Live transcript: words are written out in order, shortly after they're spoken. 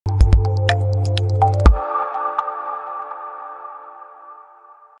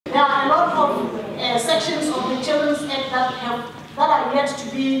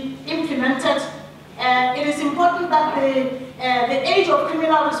should be implemented. It is important that the age of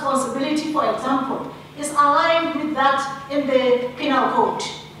criminal responsibility, for example, is aligned with that in the penal code.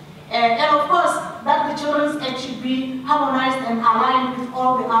 And of course, that the Children's Act should be harmonized and aligned with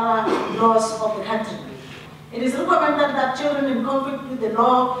all the other laws of the country. It is recommended that children in conflict with the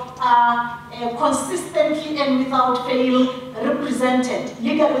law are consistently and without fail represented,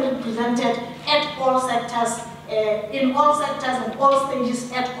 legally represented at all sectors, in all sectors and all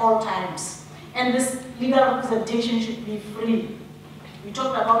stages at all times. And this legal representation should be free. We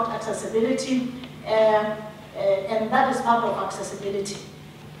talked about accessibility, and that is part of accessibility.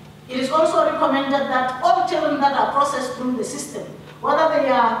 It is also recommended that all children that are processed through the system, whether they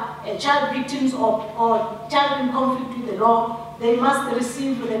are child victims or child in conflict with the law, they must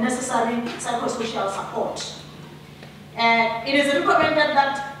receive the necessary psychosocial support. It is recommended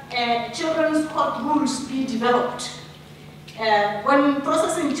that children's court rules be developed. When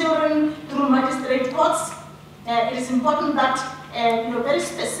processing children through magistrate courts, it is important that very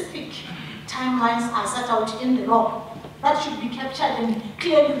specific timelines are set out in the law. That should be captured and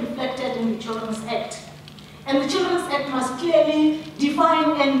clearly reflected in the Children's Act. And the Children's Act must clearly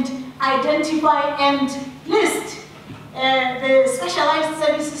define and identify and list the specialized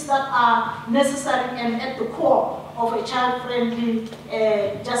services that are necessary and at the core of a child-friendly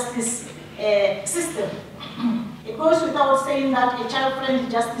justice system. It goes without saying that a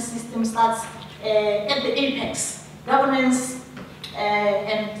child-friendly justice system starts at the apex, governance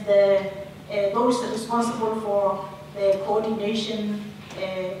and those responsible for the coordination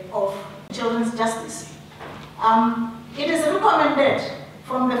of children's justice. It is recommended,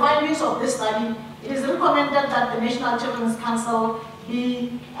 from the findings of this study, it is recommended that the National Children's Council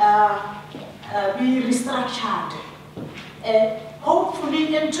be restructured,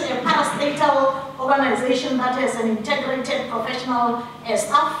 hopefully into a parastatal organization that has an integrated professional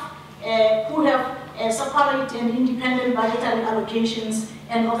staff who have separate and independent budgetary allocations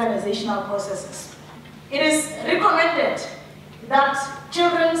and organizational processes. It is recommended that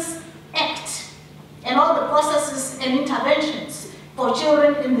Children's Act and all the processes and interventions for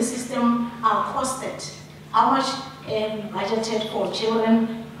children in the system are costed. How much budgeted for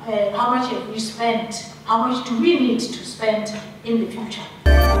children, how much have we spent, how much do we need to spend in the future?